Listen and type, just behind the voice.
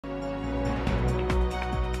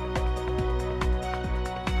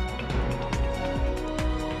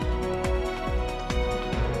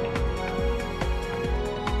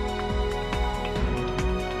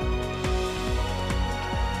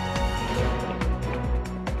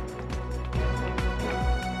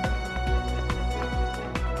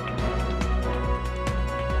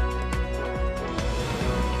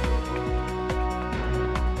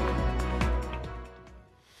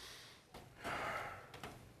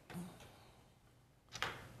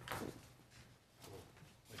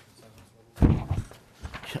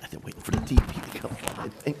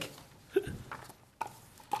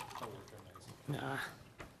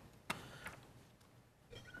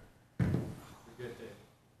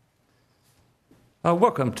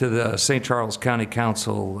Welcome to the St. Charles County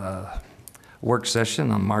Council work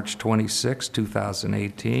session on March 26,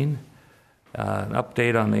 2018. An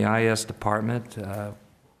update on the IS department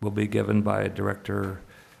will be given by Director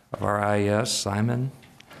of our IS, Simon.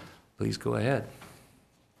 Please go ahead.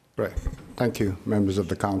 Right. Thank you, members of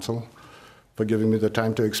the council, for giving me the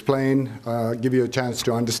time to explain, give you a chance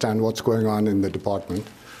to understand what's going on in the department.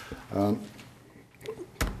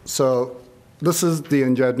 So this is the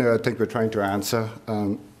agenda I think we're trying to answer.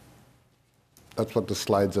 That's what the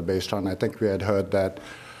slides are based on. I think we had heard that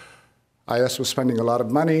IS was spending a lot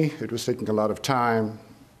of money. It was taking a lot of time.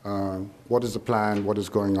 What is the plan? What is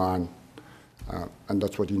going on? And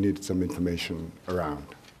that's what you need some information around.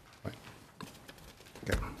 Right.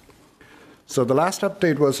 Okay. So the last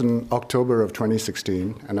update was in October of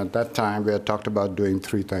 2016. And at that time, we had talked about doing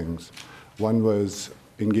three things. One was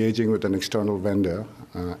engaging with an external vendor.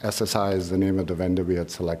 SSI is the name of the vendor we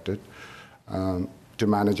had selected, to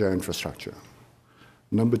manage our infrastructure.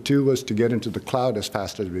 Number two was to get into the cloud as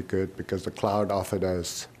fast as we could, because the cloud offered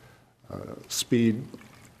us speed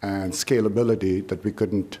and scalability that we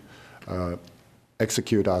couldn't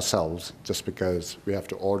execute ourselves, just because we have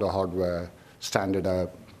to order hardware, stand it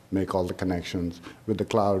up, make all the connections. With the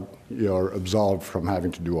cloud, you're absolved from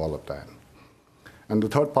having to do all of that. And the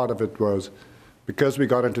third part of it was, because we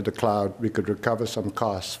got into the cloud, we could recover some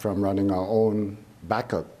costs from running our own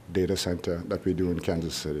backup data center that we do in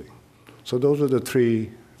Kansas City. So those are the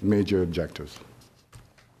three major objectives.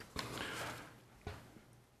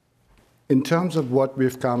 In terms of what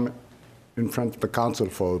we've come in front of the council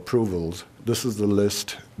for approvals, this is the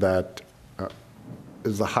list that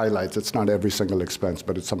is the highlights. It's not every single expense,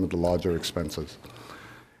 but it's some of the larger expenses.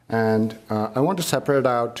 And I want to separate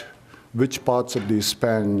out which parts of the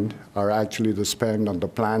spend are actually the spend on the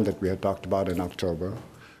plan that we had talked about in October,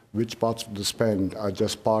 which parts of the spend are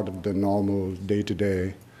just part of the normal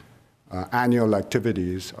day-to-day annual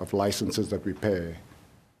activities of licenses that we pay.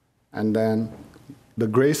 And then the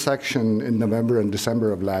gray section in November and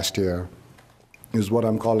December of last year is what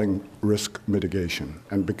I'm calling risk mitigation.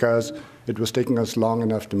 And because it was taking us long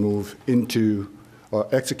enough to move into or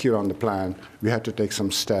execute on the plan, we had to take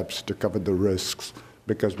some steps to cover the risks,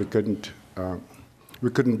 because we couldn't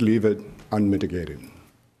leave it unmitigated.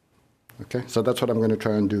 Okay, so that's what I'm going to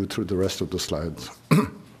try and do through the rest of the slides.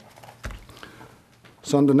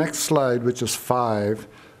 So on the next slide, which is 5,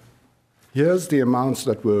 here's the amounts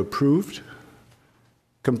that were approved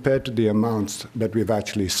compared to the amounts that we've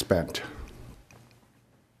actually spent.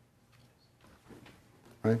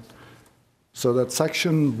 Right? So that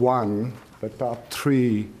section 1, the top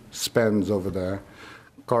 3 spends over there,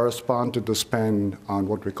 correspond to the spend on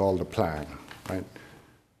what we call the plan, right?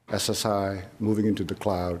 SSI, moving into the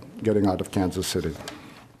cloud, getting out of Kansas City.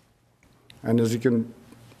 And as you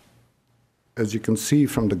can see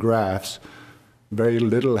from the graphs, very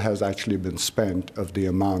little has actually been spent of the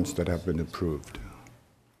amounts that have been approved.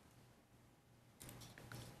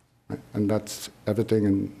 Right? And that's everything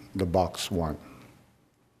in the box 1.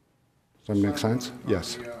 Does that make sense?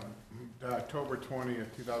 Yes. The October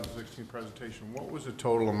 20th, 2016 presentation, what was the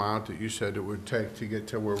total amount that you said it would take to get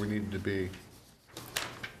to where we needed to be?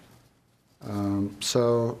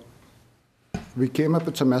 So we came up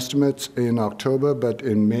with some estimates in October, but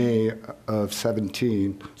in May of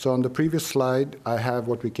 17. So on the previous slide, I have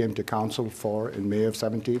what we came to council for in May of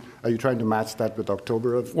 17. Are you trying to match that with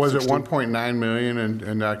October of 16? Was it 1.9 million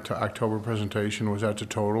in that October presentation? Was that the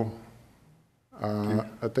total?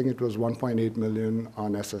 I think it was 1.8 million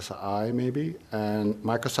on SSI, maybe, and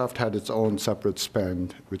Microsoft had its own separate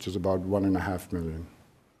spend, which is about 1.5 million.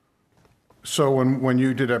 So when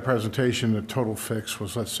you did that presentation, the total fix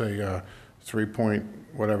was, let's say, 3 point,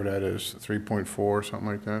 whatever that is, 3.4, something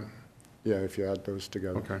like that? Yeah, if you add those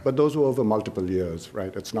together. Okay. But those were over multiple years,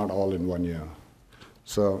 right? It's not all in 1 year.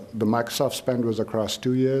 So the Microsoft spend was across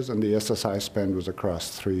 2 years, and the SSI spend was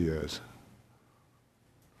across 3 years.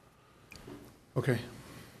 Okay.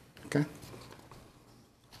 Okay.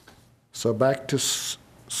 So back to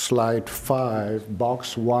slide 5,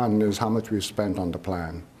 box 1 is how much we've spent on the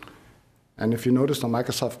plan. And if you notice, the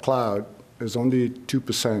Microsoft Cloud is only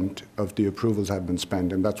 2% of the approvals have been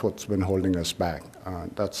spent, and that's what's been holding us back.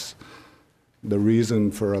 That's the reason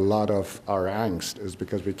for a lot of our angst, is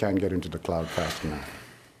because we can't get into the cloud fast enough.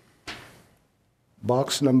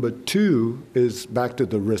 Box number 2 is back to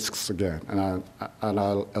the risks again, and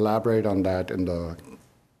I'll elaborate on that in the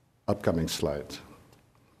upcoming slides.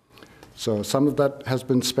 So some of that has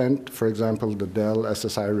been spent. For example, the Dell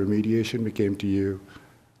SSI remediation, we came to you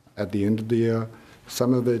at the end of the year.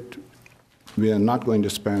 Some of it we are not going to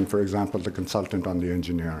spend, for example, the consultant on the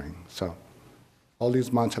engineering. So All these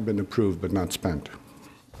amounts have been approved but not spent.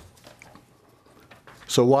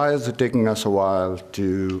 So why is it taking us a while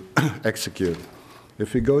to execute?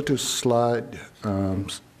 If we go to slide,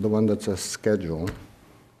 the one that says schedule,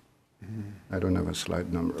 I don't have a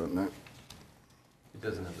slide number on that. It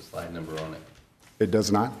doesn't have a slide number on it. It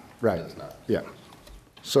does not? Right. It does not. Yeah.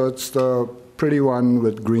 So it's the pretty one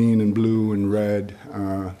with green and blue and red.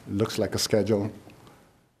 Looks like a schedule.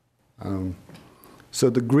 So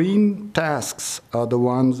the green tasks are the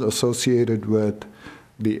ones associated with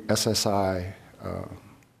the SSI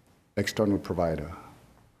external provider,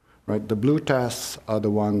 right? The blue tasks are the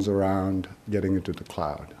ones around getting into the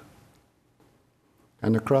cloud.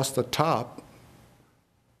 And across the top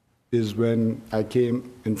is when I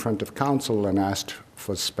came in front of council and asked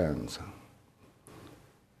for spends.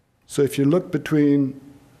 So if you look between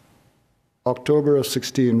October of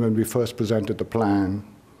 16, when we first presented the plan,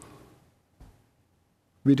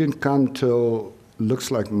 we didn't come till,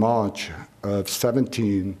 looks like March of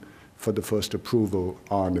 17 for the first approval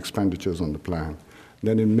on expenditures on the plan.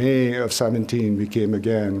 Then in May of 17, we came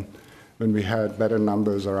again when we had better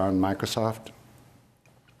numbers around Microsoft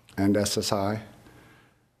and SSI.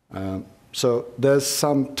 So there's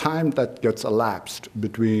some time that gets elapsed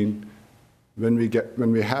between when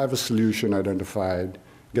we have a solution identified,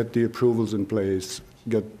 get the approvals in place,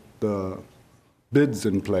 get the bids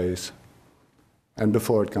in place, and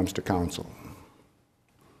before it comes to council.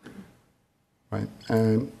 Right?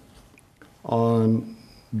 And on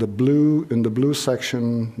the blue, in the blue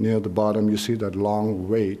section near the bottom, you see that long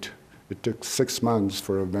wait. It took 6 months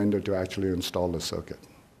for a vendor to actually install the circuit.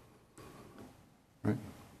 Right?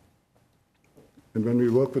 And when we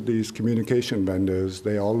work with these communication vendors,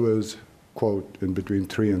 they always quote in between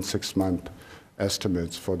 3 and 6 month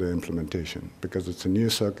estimates for the implementation. Because it's a new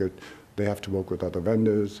circuit, they have to work with other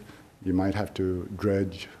vendors. You might have to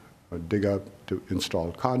dredge or dig up to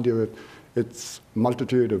install conduit. It's a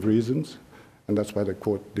multitude of reasons, and that's why they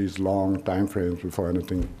quote these long time frames before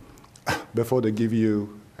anything, before they give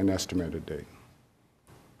you an estimated date.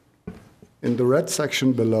 In the red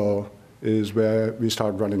section below is where we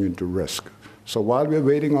start running into risk. So while we're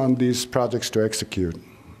waiting on these projects to execute,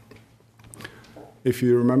 if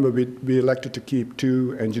you remember, we elected to keep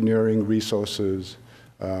 2 engineering resources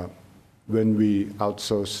when we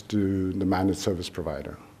outsourced to the managed service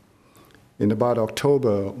provider. In about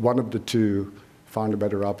October, one of the 2 found a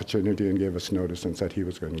better opportunity and gave us notice and said he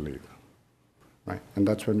was going to leave. Right? And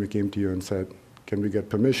that's when we came to you and said, can we get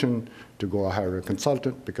permission to go hire a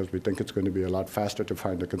consultant, because we think it's going to be a lot faster to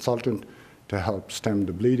find a consultant to help stem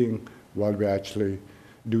the bleeding while we actually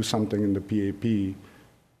do something in the PAP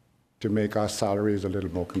to make our salaries a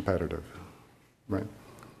little more competitive. Right?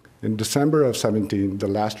 In December of 17, the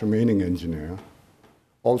last remaining engineer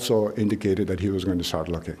also indicated that he was going to start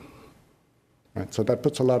looking. Right? So that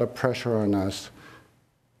puts a lot of pressure on us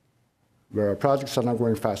where our projects are not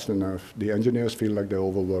going fast enough, the engineers feel like they're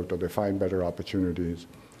overworked or they find better opportunities,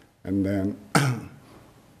 and then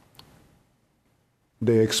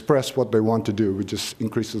they express what they want to do, which just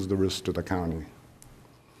increases the risk to the county.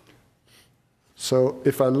 So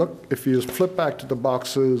if you flip back to the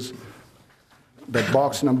boxes, that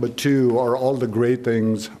box number 2 are all the great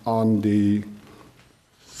things on the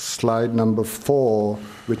slide number 4,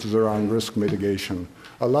 which is around risk mitigation.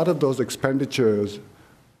 A lot of those expenditures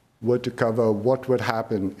were to cover what would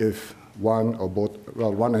happen if one or both,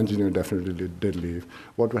 well, one engineer definitely did leave.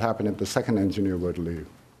 What would happen if the second engineer were to leave?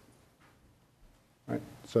 Right?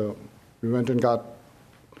 So we went and got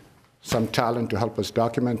some talent to help us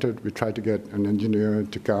document it. We tried to get an engineer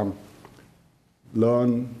to come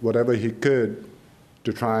learn whatever he could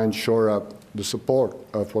to try and shore up the support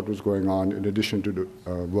of what was going on, in addition to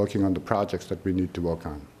working on the projects that we need to work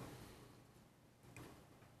on.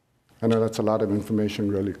 I know that's a lot of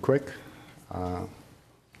information really quick. Do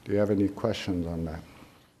you have any questions on that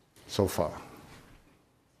so far?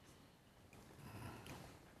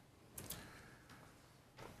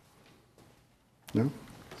 No?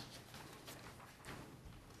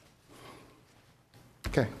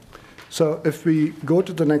 Okay. So if we go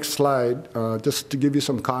to the next slide, just to give you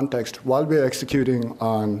some context, while we're executing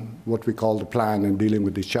on what we call the plan and dealing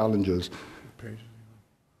with these challenges,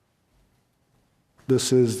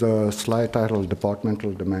 this is the slide titled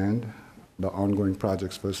Departmental Demand, the ongoing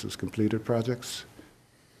projects versus completed projects.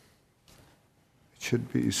 It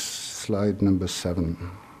should be slide number 7.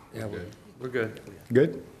 Yeah, we're good.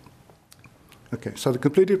 Good? Okay, so the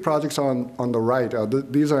completed projects on the right,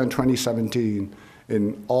 these are in 2017,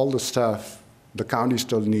 in all the stuff the county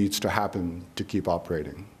still needs to happen to keep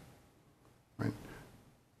operating. Right?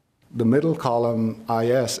 The middle column,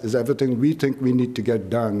 IS, is everything we think we need to get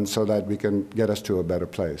done so that we can get us to a better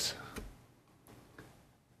place.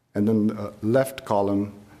 And then the left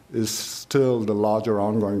column is still the larger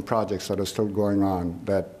ongoing projects that are still going on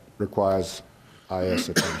that requires IS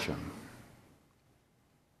attention.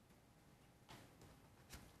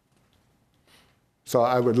 So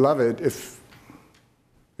I would love it if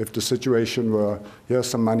the situation were, here's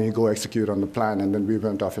some money, go execute on the plan, and then we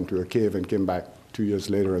went off into a cave and came back 2 years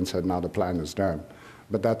later and said, now the plan is done.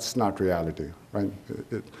 But that's not reality, right?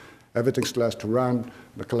 Everything still has to run.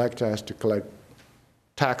 The collector has to collect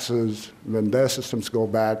taxes. When their systems go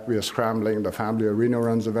bad, we are scrambling. The family arena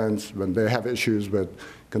runs events. When they have issues with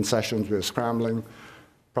concessions, we are scrambling.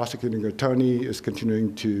 Prosecuting attorney is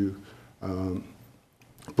continuing to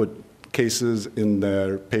put cases in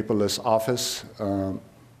their paperless office,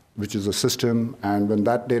 which is a system, and when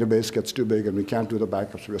that database gets too big and we can't do the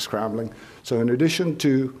backups, we're scrambling. So in addition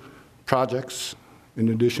to projects, in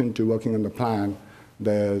addition to working on the plan,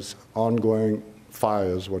 there's ongoing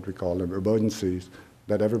fires, what we call them, emergencies,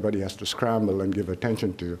 that everybody has to scramble and give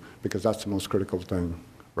attention to, because that's the most critical thing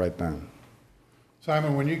right now.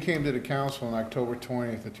 Simon, when you came to the council on October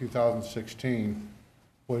 20th of 2016,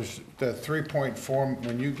 was the 3.4,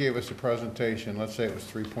 when you gave us a presentation, let's say it was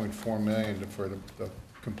 3.4 million for the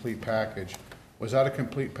complete package, was that a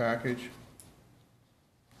complete package?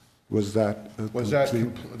 Was that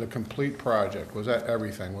The complete project? Was that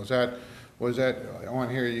everything? Was that on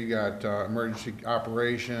here? You got emergency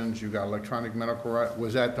operations, you got electronic medical,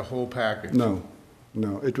 was that the whole package? No,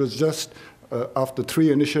 no. It was just of the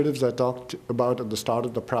three initiatives I talked about at the start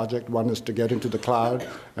of the project. One is to get into the cloud,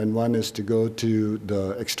 and one is to go to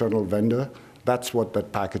the external vendor. That's what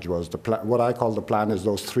that package was. What I call the plan is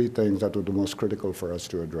those three things that were the most critical for us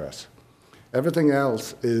to address. Everything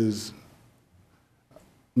else is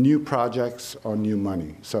new projects or new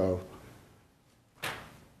money. So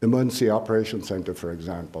Emergency Operations Center, for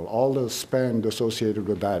example, all the spend associated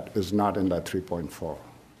with that is not in that 3.4.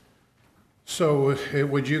 So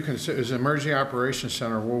would you consider, is Emergency Operations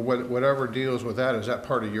Center, well, whatever deals with that, is that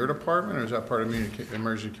part of your department or is that part of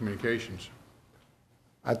emergency communications?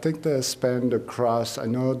 I think the spend across, I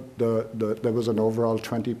know there was an overall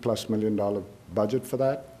 $20+ million budget for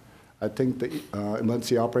that. I think the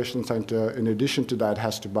Emergency Operations Center, in addition to that,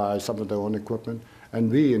 has to buy some of their own equipment,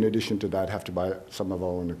 and we, in addition to that, have to buy some of our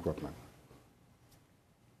own equipment.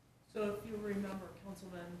 So if you remember,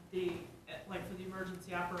 Councilman, like for the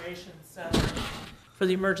Emergency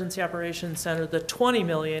Operations Center, the 20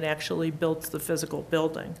 million actually builds the physical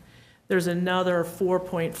building. There's another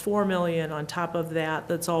 4.4 million on top of that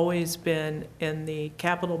that's always been in the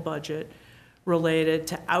capital budget related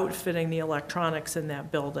to outfitting the electronics in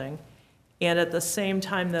that building. And at the same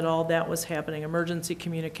time that all that was happening, Emergency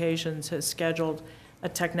Communications has scheduled a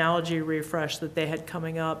technology refresh that they had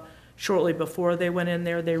coming up shortly before they went in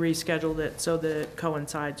there. They rescheduled it so that it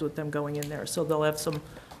coincides with them going in there. So they'll have some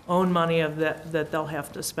own money of that they'll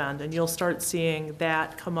have to spend. And you'll start seeing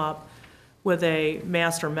that come up with a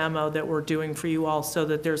master memo that we're doing for you all so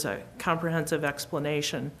that there's a comprehensive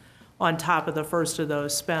explanation on top of the first of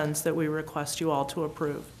those spends that we request you all to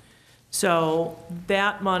approve. So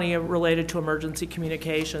that money related to emergency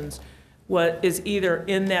communications is either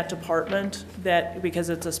in that department because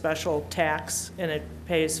it's a special tax and it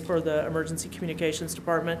pays for the emergency communications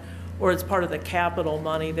department, or it's part of the capital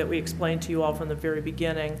money that we explained to you all from the very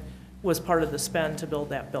beginning was part of the spend to build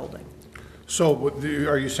that building. So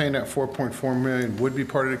are you saying that 4.4 million would be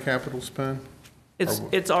part of the capital spend?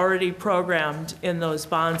 It's already programmed in those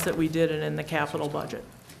bonds that we did and in the capital budget.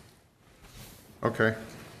 Okay.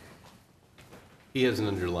 He has an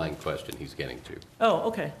underlying question he's getting to. Oh,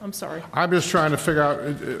 okay, I'm sorry. I'm just trying to figure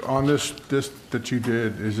out on this that you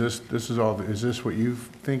did, is this what you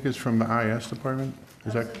think is from the IS department?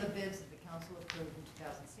 Is Those that? are the bids that the council approved in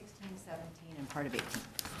 2016, 17, and part of 18.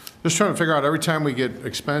 Just trying to figure out, every time we get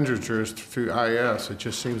expenditures through IS, it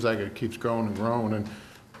just seems like it keeps growing and growing. And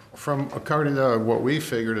according to what we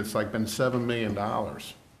figured, it's like been $7 million.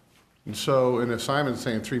 And so, and if Simon's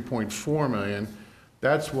saying 3.4 million,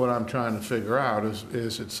 that's what I'm trying to figure out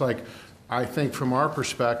is it's like, I think from our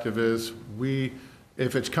perspective is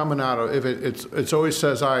if it's coming out of, it always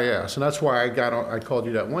says IS. And that's why I called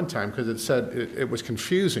you that one time, because it said it was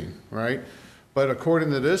confusing, right? But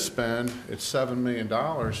according to this spend, it's $7 million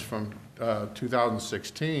from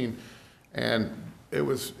 2016. And it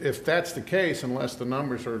was, if that's the case, unless the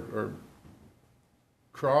numbers are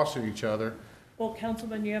crossing each other. Well,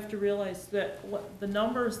 Councilman, you have to realize that the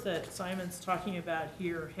numbers that Simon's talking about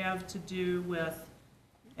here have to do with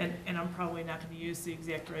and I'm probably not gonna use the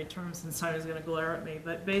exact right terms, and Simon's gonna glare at me,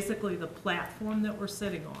 but basically the platform that we're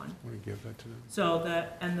sitting on, Want to give that to them? so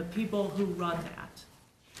that, and the people who run that,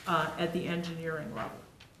 at the engineering level,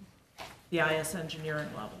 the IS engineering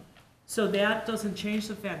level. So that doesn't change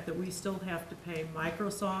the fact that we still have to pay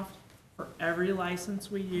Microsoft for every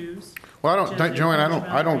license we use. Well, Just Joanne,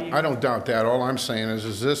 incrementally. I don't doubt that. All I'm saying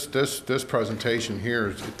is this presentation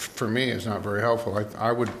here, for me, is not very helpful.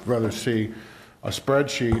 I would rather see a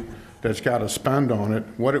spreadsheet that's got a spend on it,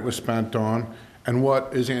 what it was spent on, and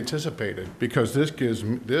what is anticipated. Because this gives,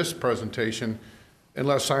 this presentation,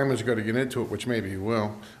 unless Simon's going to get into it, which maybe he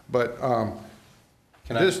will, but,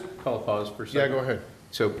 Can I This- call a pause for a yeah, second? go ahead.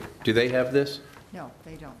 So do they have this? No,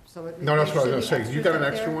 they don't. So it- No, that's what I there was should going be to say. You got an extras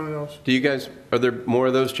up extra there. one of those? Do you guys, are there more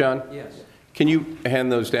of those, John? Yes. Can you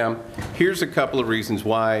hand those down? Here's a couple of reasons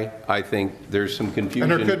why I think there's some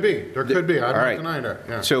confusion. And there could be. There could be. I All don't right. deny that,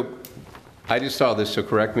 yeah. So I just saw this, so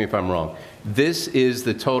correct me if I'm wrong. This is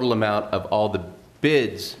the total amount of all the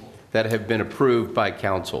bids that have been approved by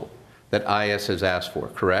council that IS has asked for,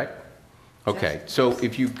 correct? Okay, so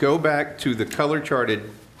if you go back to the color charted,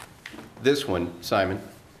 this one, Simon,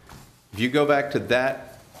 if you go back to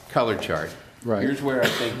that color chart, Right. here's where I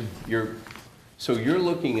think so you're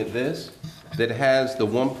looking at this that has the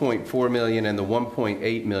 1.4 million and the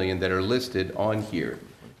 1.8 million that are listed on here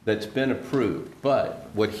that's been approved. But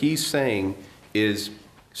what he's saying is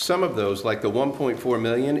some of those, like the 1.4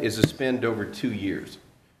 million, is a spend over 2 years.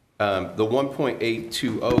 The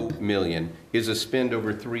 1.820 million is a spend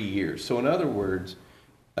over 3 years. So in other words,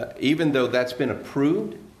 even though that's been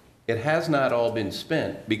approved, it has not all been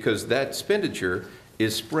spent because that expenditure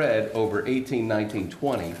is spread over 18, 19,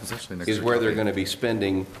 20 is where they're going to be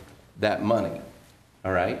spending that money.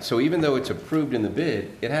 All right? So even though it's approved in the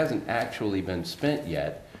bid, it hasn't actually been spent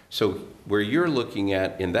yet. So where you're looking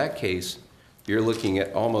at, in that case, you're looking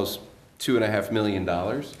at almost $2.5 million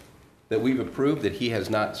that we've approved that he has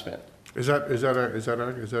not spent. Is that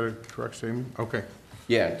a correct statement? Okay.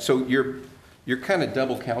 Yeah, so you're kind of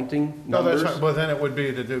double counting No, numbers. that's, well, then it would be,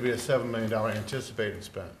 there'd be a $7 million anticipated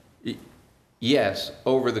spend. Yes,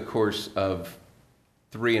 over the course of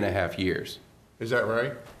 3.5 years. Is that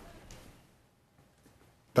right?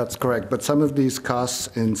 That's correct, but some of these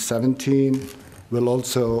costs in 17 will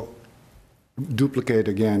also duplicate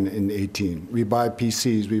again in 18. We buy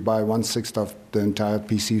PCs, we buy 1/6 of the entire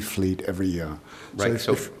PC fleet every year. Right,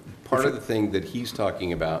 so if- part of the thing that he's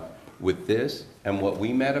talking about with this and what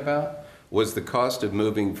we met about was the cost of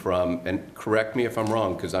moving from, and correct me if I'm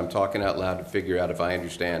wrong, because I'm talking out loud to figure out if I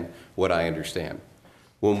understand what I understand.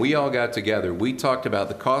 When we all got together, we talked about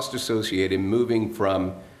the cost associated moving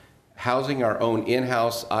from housing our own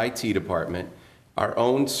in-house IT department, our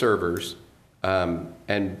own servers,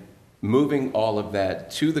 and moving all of that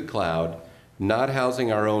to the cloud, not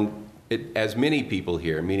housing our own, as many people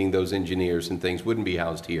here, meaning those engineers and things wouldn't be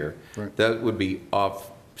housed here. Right. That would be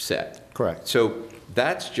offset. Correct. So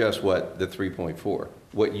that's just what the 3.4.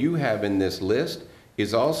 What you have in this list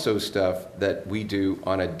is also stuff that we do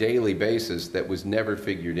on a daily basis that was never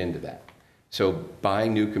figured into that. So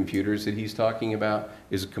buying new computers that he's talking about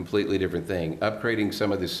is a completely different thing. Upgrading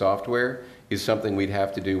some of the software is something we'd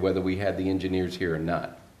have to do whether we had the engineers here or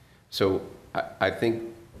not. So I think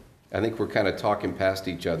we're kind of talking past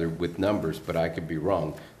each other with numbers, but I could be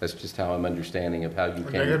wrong. That's just how I'm understanding of how you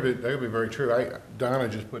That can. could be very true. Donna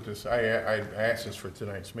just put this, I asked this for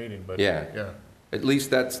tonight's meeting, but. Yeah. Yeah. At least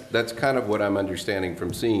that's kind of what I'm understanding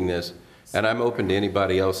from seeing this, and I'm open to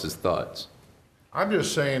anybody else's thoughts. I'm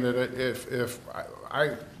just saying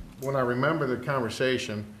that when I remember the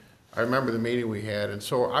conversation, I remember the meeting we had, and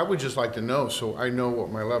so I would just like to know, so I know what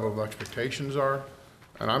my level of expectations are.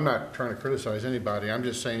 And I'm not trying to criticize anybody, I'm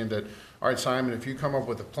just saying that, all right, Simon, if you come up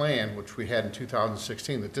with a plan, which we had in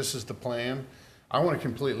 2016, that this is the plan, I want to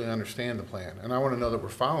completely understand the plan, and I want to know that we're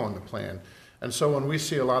following the plan. And so when we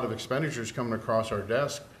see a lot of expenditures coming across our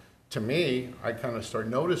desk, to me, I kind of start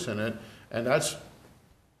noticing it, and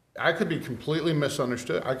I could be completely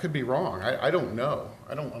misunderstood. I could be wrong. I don't know.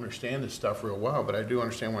 I don't understand this stuff real well, but I do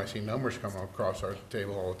understand when I see numbers come across our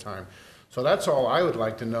table all the time. So that's all I would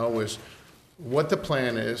like to know is what the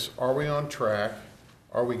plan is. Are we on track?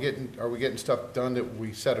 Are we getting stuff done that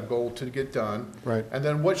we set a goal to get done? Right. And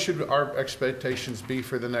then what should our expectations be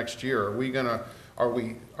for the next year? Are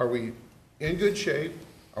we in good shape?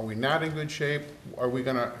 Are we not in good shape? Are we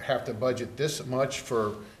gonna have to budget this much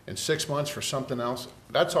in 6 months for something else?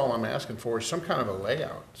 That's all I'm asking for, is some kind of a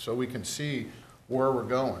layout, so we can see where we're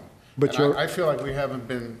going. But And I feel like we haven't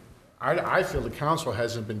been, I feel the council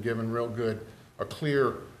hasn't been given a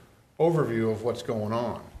clear overview of what's going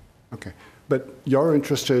on. Okay. But you're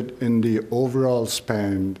interested in the overall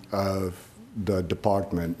spend of the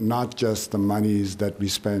department, not just the monies that we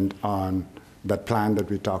spent on that plan that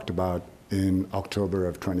we talked about in October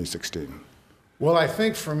of 2016. Well, I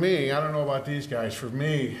think for me, I don't know about these guys, for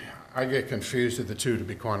me, I get confused at the two, to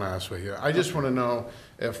be quite honest with you. I just want to know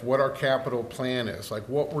if what our capital plan is, like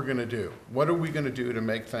what we're going to do. What are we going to do to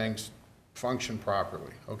make things function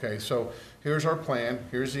properly? Okay, so here's our plan,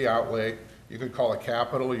 here's the outlay. You could call it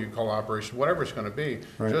capital, you could call it operation, whatever it's going to be.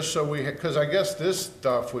 Right. Just so we, because I guess this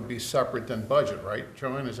stuff would be separate than budget, right,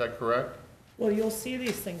 Joanne, is that correct? Well, you'll see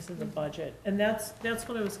these things in the budget, and that's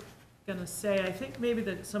what I was gonna say. I think maybe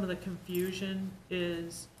that some of the confusion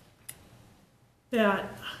is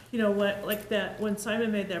that, you know, when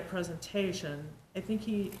Simon made that presentation, I think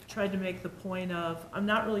he tried to make the point of, I'm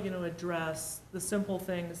not really gonna address the simple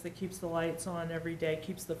things that keeps the lights on every day,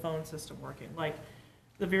 keeps the phone system working. Like,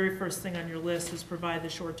 the very first thing on your list is provide the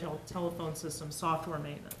short telephone system software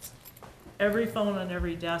maintenance. Every phone on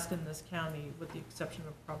every desk in this county, with the exception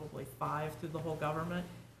of probably 5 through the whole government,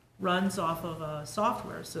 runs off of a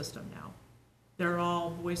software system now. They're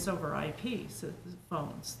all voice over IP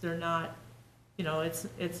phones. They're not, you know,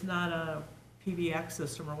 it's not a PBX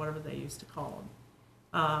system or whatever they used to call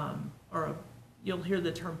them. You'll hear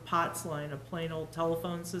the term POTS line, a plain old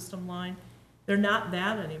telephone system line. They're not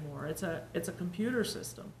that anymore. It's a computer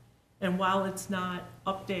system. And while it's not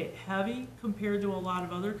update heavy compared to a lot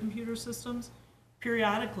of other computer systems,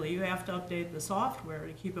 periodically you have to update the software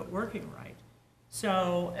to keep it working right.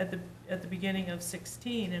 So at the beginning of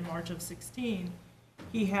 16, in March of 16,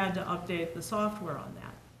 he had to update the software on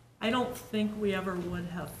that. I don't think we ever would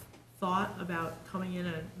have thought about coming in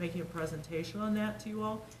and making a presentation on that to you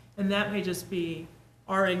all. And that may just be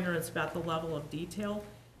our ignorance about the level of detail,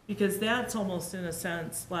 because that's almost in a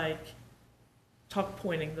sense like tuck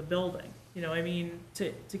pointing the building. You know, I mean,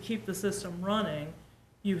 to keep the system running,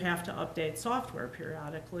 you have to update software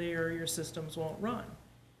periodically or your systems won't run.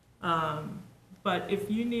 But if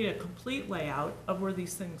you need a complete layout of where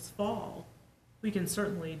these things fall, we can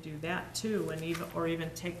certainly do that too, and even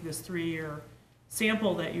take this 3-year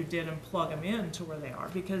sample that you did and plug them in to where they are.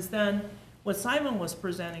 Because then what Simon was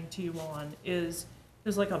presenting to you on is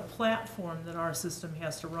there's like a platform that our system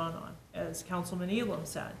has to run on, as Councilman Elam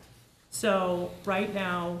said. So right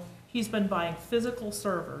now, he's been buying physical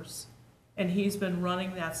servers, and he's been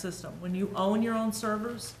running that system. When you own your own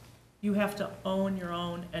servers, you have to own your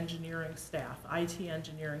own engineering staff, IT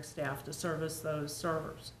engineering staff, to service those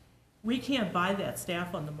servers. We can't buy that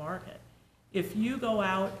staff on the market. If you go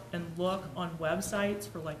out and look on websites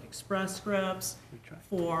for like Express Scripts,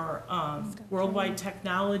 for Worldwide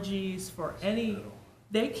Technologies, for any,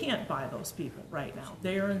 they can't buy those people right now.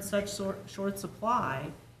 They are in such short supply.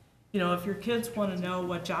 You know, if your kids want to know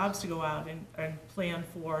what jobs to go out and plan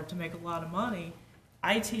for to make a lot of money,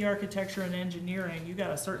 IT, architecture, and engineering, you got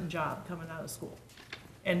a certain job coming out of school.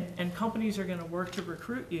 And companies are going to work to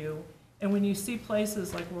recruit you. And when you see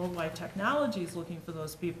places like Worldwide Technologies looking for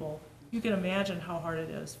those people, you can imagine how hard it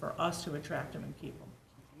is for us to attract them and keep them.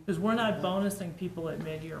 Because we're not bonusing people at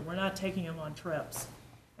mid-year. We're not taking them on trips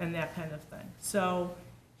and that kind of thing. So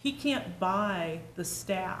he can't buy the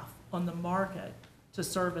staff on the market to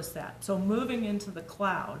service that. So moving into the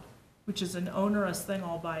cloud, which is an onerous thing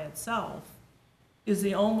all by itself, is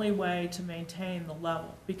the only way to maintain the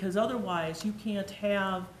level. Because otherwise, you can't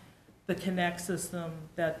have the Connect system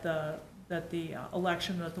that the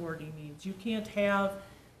election authority needs. You can't have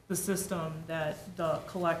the system that the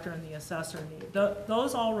collector and the assessor need.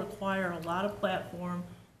 Those all require a lot of platform,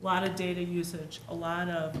 a lot of data usage, a lot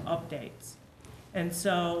of updates. And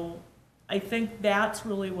so I think that's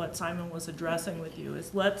really what Simon was addressing with you,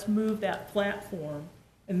 is let's move that platform,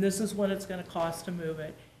 and this is what it's going to cost to move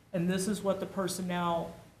it, and this is what the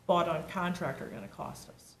personnel bought on contract are going to cost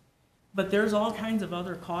us. But there's all kinds of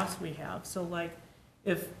other costs we have. So like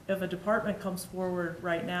if a department comes forward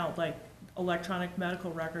right now, like electronic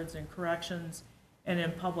medical records in corrections and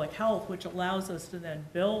in public health, which allows us to then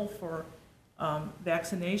bill for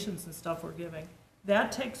vaccinations and stuff we're giving,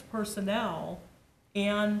 that takes personnel,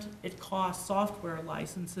 and it costs software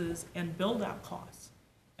licenses and build-out costs.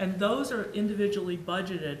 And those are individually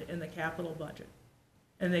budgeted in the capital budget,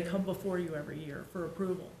 and they come before you every year for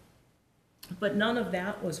approval. But none of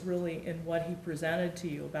that was really in what he presented to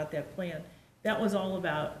you about that plan. That was all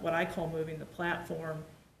about what I call moving the platform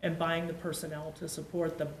and buying the personnel to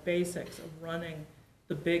support the basics of running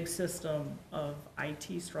the big system of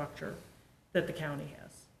IT structure that the county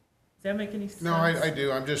has. Does that make any sense? No, I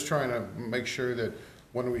do. I'm just trying to make sure that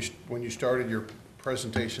when you started your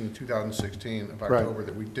presentation in 2016 of Right. October,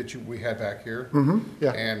 that we had back here.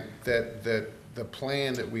 Yeah. And that the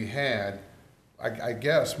plan that we had, I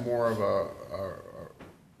guess more of a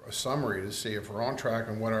summary to see if we're on track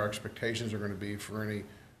and what our expectations are gonna be for any,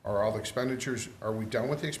 are all the expenditures, are we done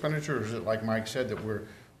with the expenditure? Or is it like Mike said, that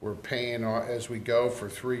we're paying as we go for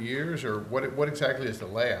 3 years, or what exactly is the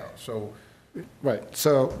layout? So, Right,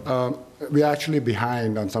 so we're actually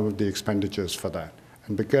behind on some of the expenditures for that.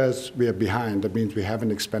 And because we are behind, that means we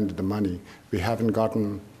haven't expended the money. We haven't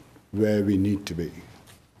gotten where we need to be,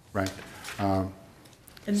 right?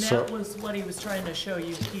 And So- that was what he was trying to show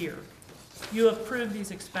you here. You approved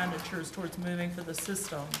these expenditures towards moving for the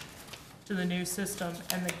system to the new system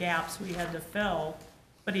and the gaps we had to fill,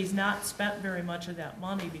 but he's not spent very much of that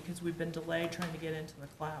money because we've been delayed trying to get into the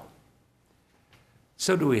cloud.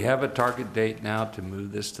 So do we have a target date now to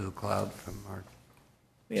move this to the cloud from our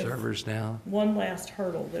We have servers now? one last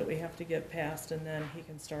hurdle that we have to get past, and then he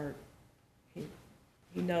can start, he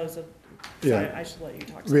knows, Yeah. I should let you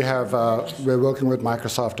talk. We have, we're working with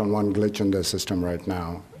Microsoft on one glitch in their system right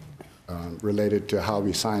now related to how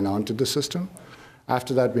we sign on to the system.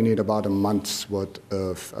 After that, we need about a month's worth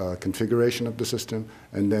of configuration of the system,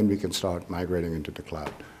 and then we can start migrating into the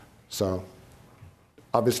cloud. So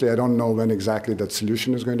obviously, I don't know when exactly that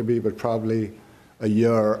solution is going to be, but probably a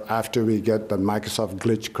year after we get the Microsoft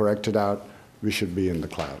glitch corrected out, we should be in the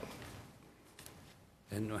cloud.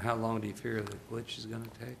 And how long do you fear the glitch is going to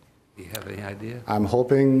take? Do you have any idea? I'm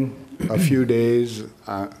hoping a few days.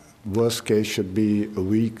 Worst case should be a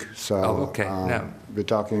week. So Oh, okay. No. we're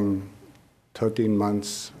talking 13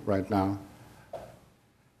 months right now,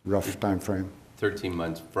 rough time frame. 13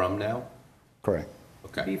 months from now? Correct.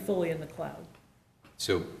 Okay. Be fully in the cloud.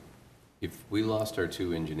 So if we lost our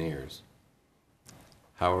 2 engineers,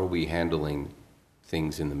 how are we handling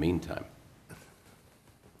things in the meantime?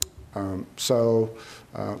 So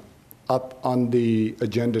up on the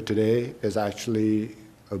agenda today is actually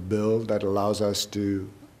a bill that allows us to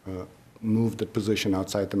move the position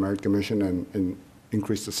outside the Merit Commission and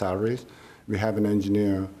increase the salaries. We have an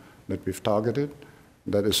engineer that we've targeted,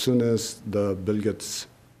 that as soon as the bill gets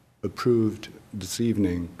approved this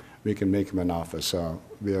evening, we can make him an offer. So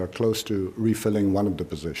we are close to refilling one of the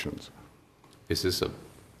positions. Is this a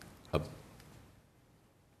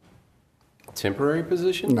temporary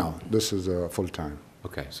position? No, this is a full-time,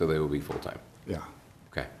 Okay, so they will be full-time. yeah.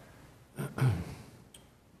 Okay.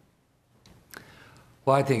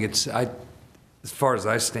 Well, I think it's, as far as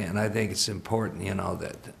I stand, I think it's important,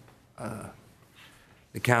 that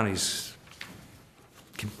the county's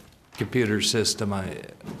computer system, I'm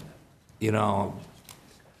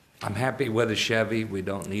happy with a Chevy. We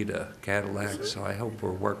don't need a Cadillac, so I hope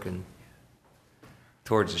we're working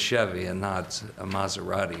towards a Chevy and not a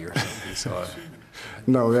Maserati or something. So,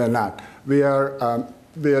 No, we are not. We are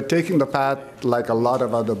taking the path like a lot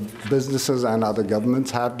of other businesses and other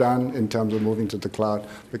governments have done in terms of moving to the cloud,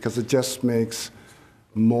 because it just makes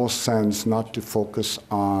more sense not to focus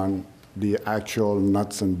on the actual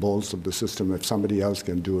nuts and bolts of the system if somebody else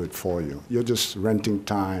can do it for you. You're just renting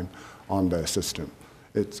time on their system.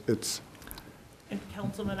 It's And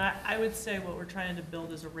Councilman, I would say what we're trying to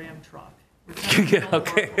build is a Ram truck. We're trying to build a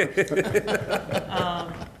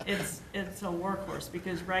workhorse. It's a workhorse,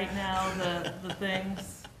 because right now, the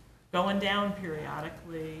thing's going down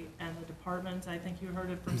periodically, and the departments, I think you heard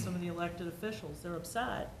it from some of the elected officials, they're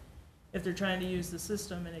upset if they're trying to use the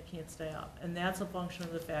system and it can't stay up. And that's a function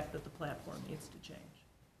of the fact that the platform needs to change.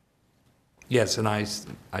 yes, and I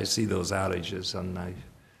see those outages on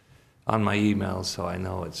my emails, so I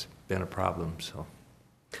know it's been a problem, so.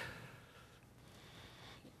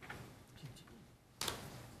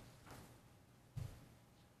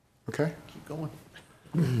 okay. keep going.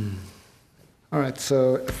 All right,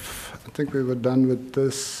 so I think we were done with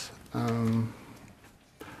this.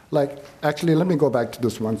 Actually, let me go back to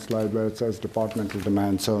this one slide where it says departmental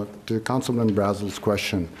demand. So to Councilman Brazel's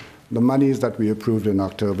question, the monies that we approved in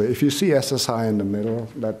October, if you see SSI in the middle,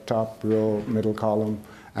 that top row, middle column,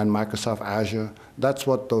 and Microsoft Azure, that's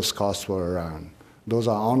what those costs were around. Those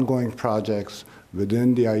are ongoing projects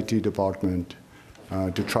within the IT department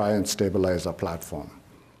to try and stabilize our platform.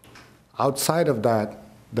 Outside of that,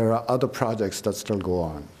 there are other projects that still go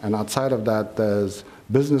on. And outside of that, there's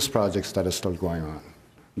business projects that are still going on,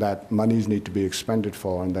 that monies need to be expended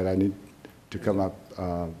for and that I need to come up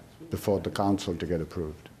before the council to get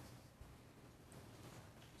approved.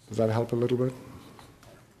 Does that help a little bit?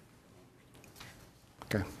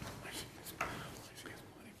 Okay.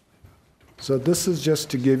 So this is just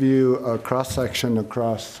to give you a cross-section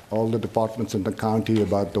across all the departments in the county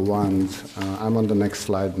about the ones. I'm on the next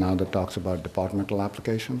slide now that talks about departmental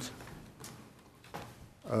applications.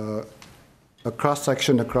 a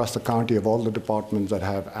cross-section across the county of all the departments that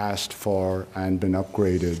have asked for and been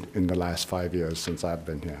upgraded in the last 5 years since I've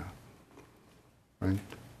been here. Right?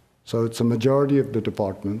 So it's a majority of the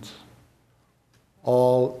departments,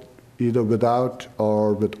 all either without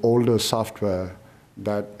or with older software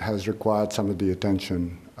that has required some of the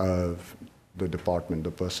attention of the department,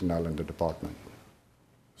 the personnel in the department.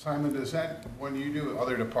 Simon, does that, when you do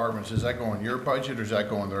other departments, does that go in your budget or does that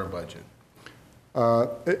go in their budget?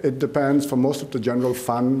 It depends. For most of the general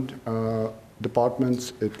fund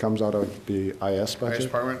departments, it comes out of the IS budget. IS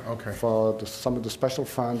department? Okay. For some of the special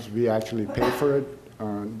funds, we actually pay for it.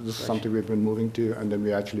 This is something we've been moving to, and then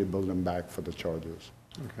we actually bill them back for the charges.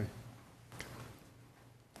 Okay.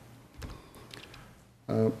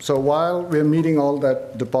 So while we're meeting all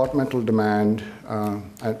that departmental demand,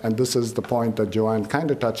 and this is the point that Joanne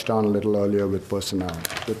kind of touched on a little earlier with personnel,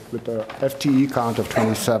 with the FTE count of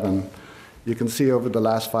 27, you can see over the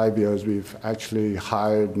last 5 years, we've actually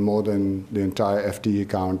hired more than the entire FTE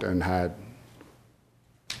count and had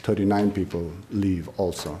 39 people leave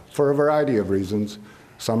also, for a variety of reasons.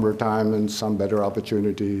 Some retirements, some better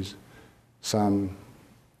opportunities, some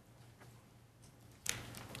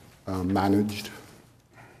managed.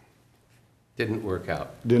 Didn't work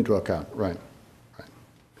out. Didn't work out, right.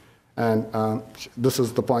 And this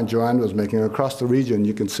is the point Joanne was making. Across the region,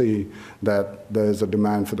 you can see that there's a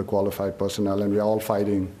demand for the qualified personnel, and we're all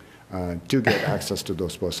fighting to get access to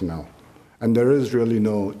those personnel. And there is really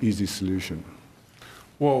no easy solution.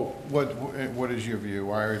 Well, what is your view?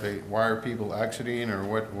 Why are people exiting, or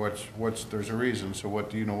there's a reason, so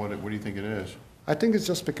what do you know, what do you think it is? I think it's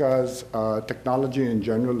just because technology in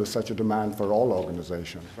general is such a demand for all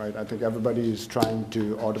organizations, right? I think everybody is trying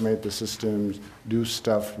to automate the systems, do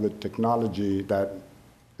stuff with technology that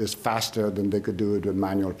is faster than they could do it with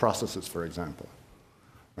manual processes, for example,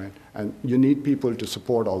 right? And you need people to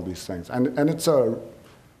support all these things. And it's a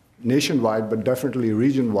nationwide, but definitely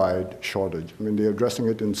region-wide shortage. I mean, they're addressing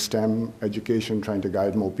it in STEM education, trying to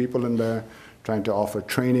guide more people in there, trying to offer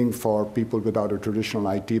training for people without a traditional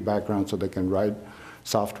IT background so they can write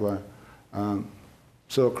software.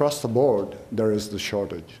 So across the board, there is the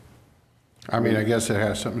shortage. I mean, I guess it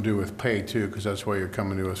has something to do with pay too, because that's why you're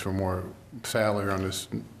coming to us for more salary on this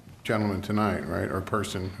gentleman tonight, right? Or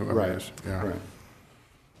person, whoever it is. Yeah. Right.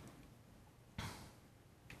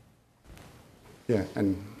 Yeah,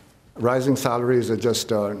 and rising salaries are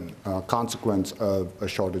just a consequence of a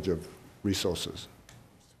shortage of resources.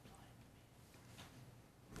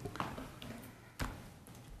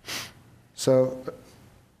 So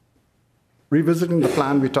revisiting the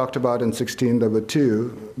plan we talked about in 16, there were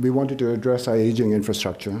two. We wanted to address our aging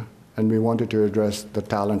infrastructure, and we wanted to address the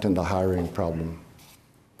talent and the hiring problem.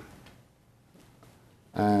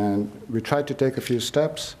 And we tried to take a few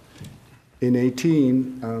steps. In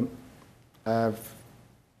 18, I've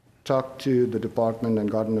talked to the department and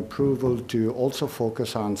gotten approval to also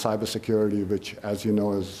focus on cybersecurity, which, as you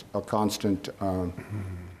know, is a constant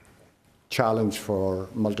challenge for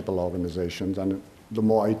multiple organizations. And the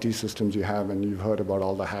more IT systems you have, and you've heard about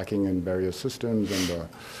all the hacking in various systems and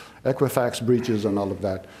the Equifax breaches and all of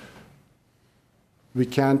that, we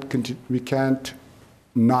can't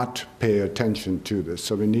not pay attention to this.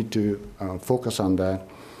 So we need to focus on that.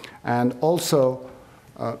 And also,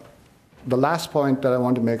 the last point that I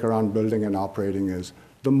want to make around building and operating is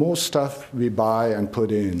the more stuff we buy and put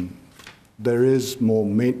in, there is more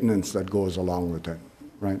maintenance that goes along with it.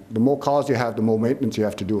 Right? The more cars you have, the more maintenance you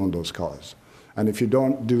have to do on those cars. And if you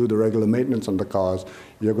don't do the regular maintenance on the cars,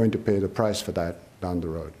 you're going to pay the price for that down the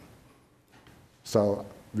road. So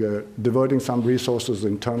we're diverting some resources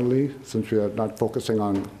internally, since we are not focusing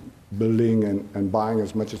on building and buying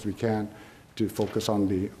as much as we can, to focus on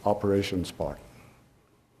the operations part.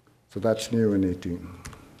 So that's new in 18.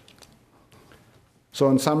 So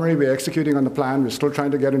in summary, we're executing on the plan. We're still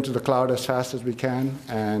trying to get into the cloud as fast as we can.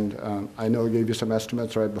 And I know I gave you some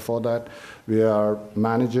estimates right before that. We are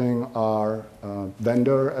managing our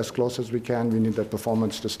vendor as close as we can. We need that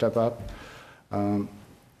performance to step up. And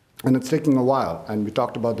it's taking a while. And we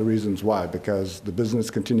talked about the reasons why, because the business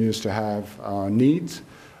continues to have needs.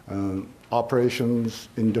 Operations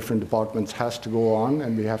in different departments has to go on,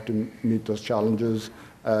 and we have to meet those challenges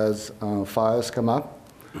as fires come up.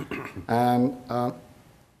 And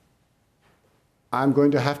I'm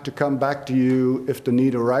going to have to come back to you if the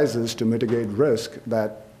need arises to mitigate risk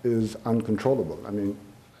that is uncontrollable. I mean,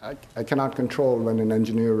 I cannot control when an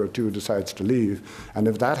engineer or two decides to leave. And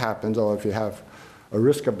if that happens, or if you have a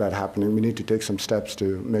risk of that happening, we need to take some steps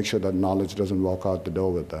to make sure that knowledge doesn't walk out the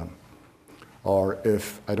door with them. Or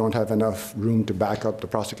if I don't have enough room to back up the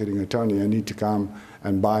prosecuting attorney, I need to come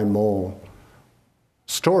and buy more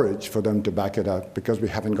storage for them to back it up because we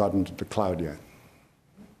haven't gotten to the cloud yet.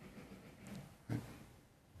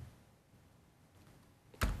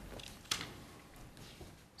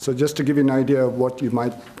 So just to give you an idea of what you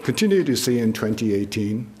might continue to see in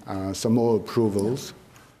 2018, some more approvals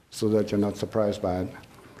so that you're not surprised by it.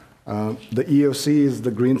 The EOC is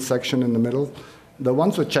the green section in the middle. The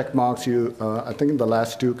ones with check marks, I think in the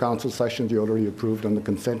last 2 council sessions, you already approved on the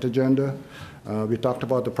consent agenda. We talked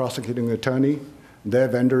about the prosecuting attorney. Their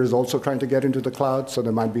vendor is also trying to get into the cloud, so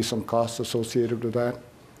there might be some costs associated with that.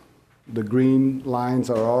 The green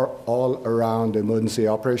lines are all around the Emergency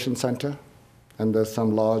Operations Center, and there's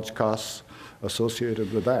some large costs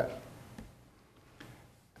associated with that.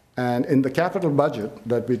 And in the capital budget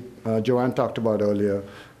that Joanne talked about earlier,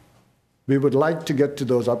 we would like to get to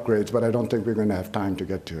those upgrades, but I don't think we're going to have time to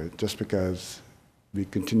get to it, just because we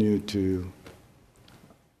continue to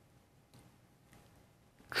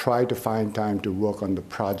try to find time to work on the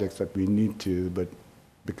projects that we need to, but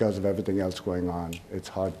because of everything else going on, it's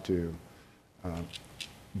hard to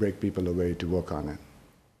break people away to work on it.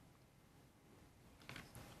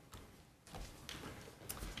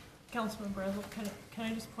 Councilman Brazel, can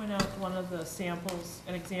I just point out one of the samples,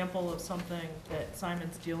 an example of something that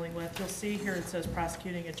Simon's dealing with? You'll see here it says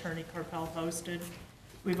prosecuting attorney Carpel hosted.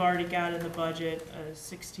 We've already got in the budget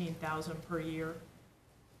 $16,000 per year.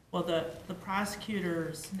 Well, the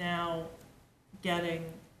prosecutor's now getting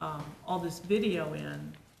all this video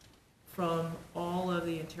in from all of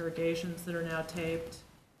the interrogations that are now taped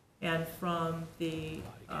and from the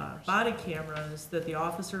body cameras that the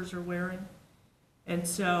officers are wearing. And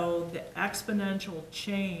so the exponential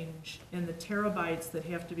change in the terabytes that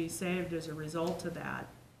have to be saved as a result of that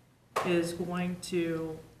is going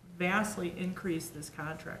to vastly increase this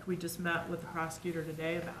contract. We just met with the prosecutor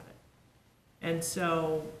today about it. And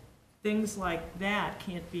so things like that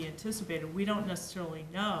can't be anticipated. We don't necessarily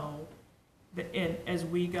know that as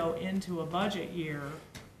we go into a budget year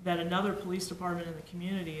that another police department in the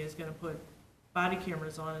community is going to put body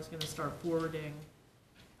cameras on, is going to start forwarding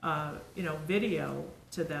video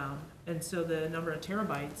to them. And so the number of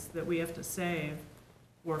terabytes that we have to save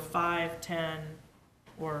for 5, 10,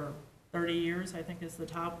 or 30 years, I think is the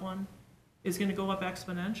top one, is going to go up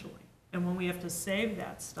exponentially. And when we have to save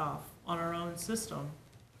that stuff on our own system,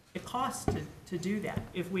 it costs to do that.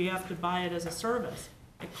 If we have to buy it as a service,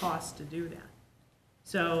 it costs to do that.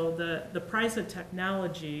 So the price of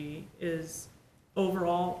technology is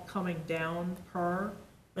overall coming down per,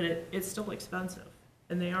 but it's still expensive.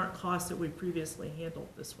 And they aren't costs that we previously handled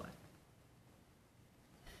this way.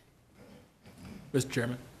 Mr.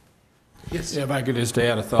 Chairman? Yes. Yeah, if I could just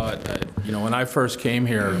add a thought. When I first came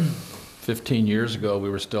here 15 years ago, we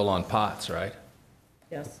were still on POTS, right?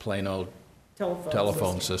 Yes. Plain old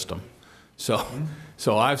Telephone system. So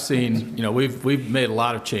I've seen, we've made a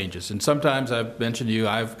lot of changes. And sometimes I've mentioned to you,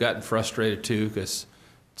 I've gotten frustrated too, because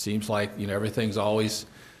it seems like, everything's always,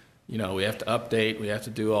 we have to update, we have to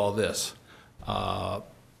do all this.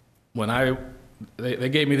 When they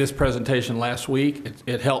gave me this presentation last week,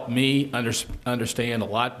 it helped me understand a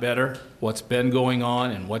lot better what's been going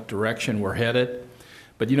on and what direction we're headed.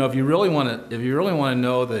 But if you really want to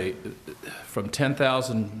know from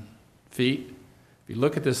 10,000 feet, if you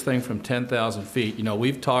look at this thing from 10,000 feet,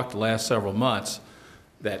 we've talked the last several months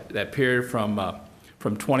that period from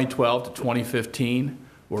 2012 to 2015,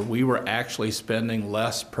 where we were actually spending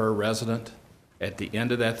less per resident at the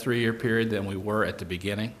end of that 3-year period than we were at the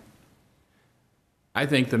beginning. I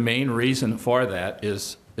think the main reason for that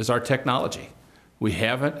is our technology. We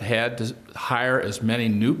haven't had to hire as many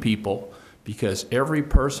new people because every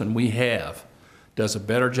person we have does a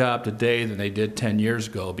better job today than they did 10 years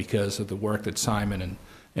ago because of the work that Simon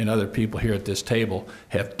and other people here at this table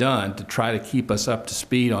have done to try to keep us up to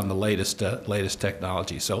speed on the latest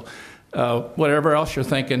technology. So whatever else you're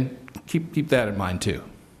thinking, keep that in mind too.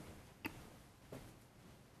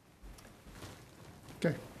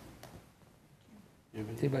 Okay.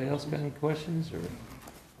 Anybody else got any questions or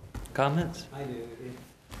comments? I do.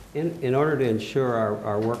 In order to ensure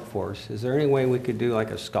our workforce, is there any way we could do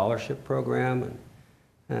like a scholarship program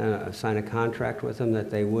and sign a contract with them that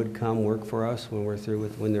they would come work for us when we're through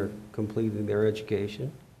when they're completing their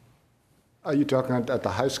education? Are you talking at the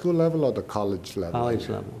high school level or the college level? College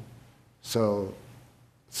level. So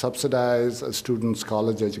subsidize a student's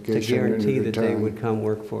college education. To guarantee in that they return. would come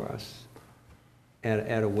work for us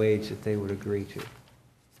at a wage that they would agree to.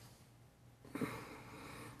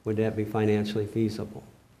 Would that be financially feasible?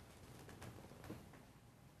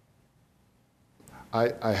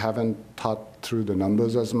 I haven't thought through the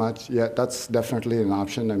numbers as much. Yeah, that's definitely an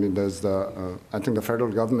option. I mean, there's I think the federal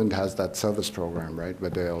government has that service program, right, where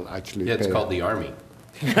they'll actually Yeah, pay. it's called the Army.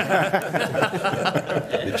 The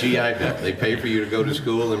GI Bill, they pay for you to go to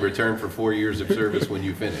school in return for 4 years of service when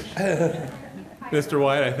you finish. Mr.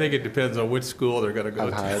 White, I think it depends on which school they're going to go I've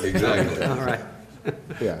to. hired- Exactly. All right.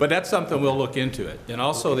 Yeah. But that's something we'll look into it. And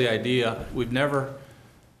also the idea, we've never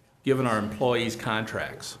given our employees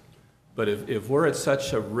contracts. But if we're at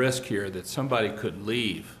such a risk here that somebody could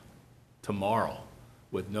leave tomorrow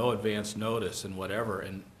with no advance notice and whatever,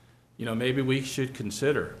 and, you know, maybe we should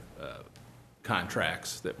consider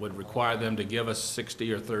contracts that would require them to give us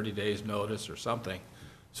 60 or 30 days notice or something,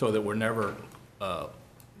 so that we're never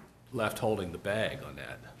left holding the bag on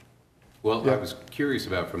that. Well, I was curious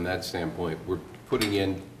about from that standpoint, we're putting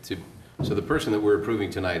in to, so the person that we're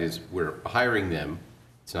approving tonight is, we're hiring them.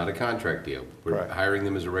 It's not a contract deal. We're Correct. hiring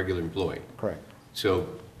them as a regular employee. Correct. So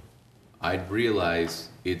I'd realize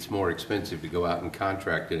it's more expensive to go out and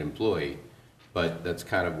contract an employee, but that's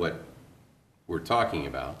kind of what we're talking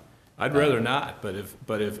about. I'd rather not, but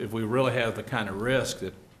if we really have the kind of risk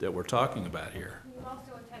that we're talking about here. We've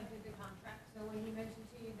also attempted to contract, so when he mentioned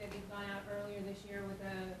to you that he'd gone out earlier this year with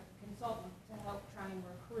a consultant to help try and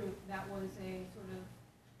recruit, that was a sort of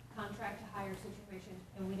contract to hire situation,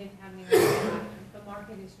 and we didn't have any. The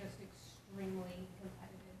market is just extremely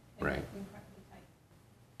competitive and Right. incredibly tight.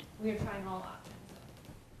 We are trying all options,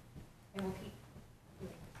 and we'll keep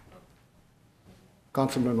doing both.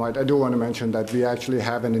 Councilman White, I do want to mention that we actually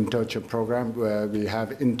have an internship program where we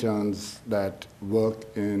have interns that work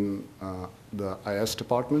in the IS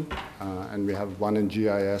department, and we have one in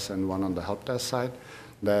GIS and one on the help desk side,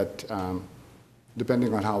 that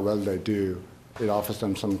depending on how well they do, it offers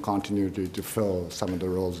them some continuity to fill some of the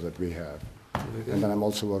roles that we have. And then I'm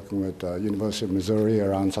also working with University of Missouri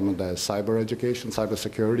around some of their cyber education,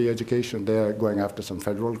 cybersecurity education. They're going after some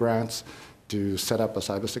federal grants to set up a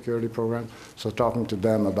cybersecurity program. So talking to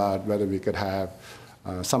them about whether we could have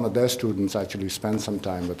some of their students actually spend some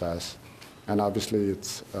time with us. And obviously,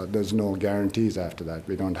 there's no guarantees after that.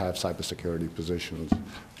 We don't have cybersecurity positions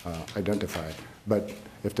identified. But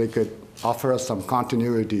if they could offer us some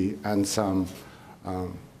continuity and some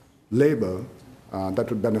labor, that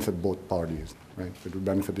would benefit both parties, right? It would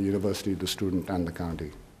benefit the university, the student, and the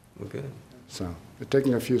county. Okay. So we're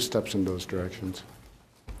taking a few steps in those directions.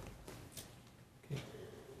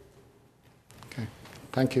 Okay,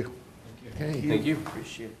 thank you. Thank you.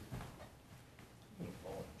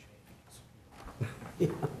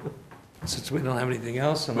 Since we don't have anything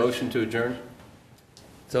else, Motion to adjourn?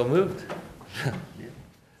 so moved.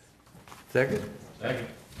 Second? Second.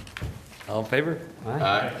 All in favor?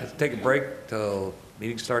 Aye. Let's take a break till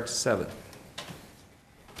meeting starts at 7.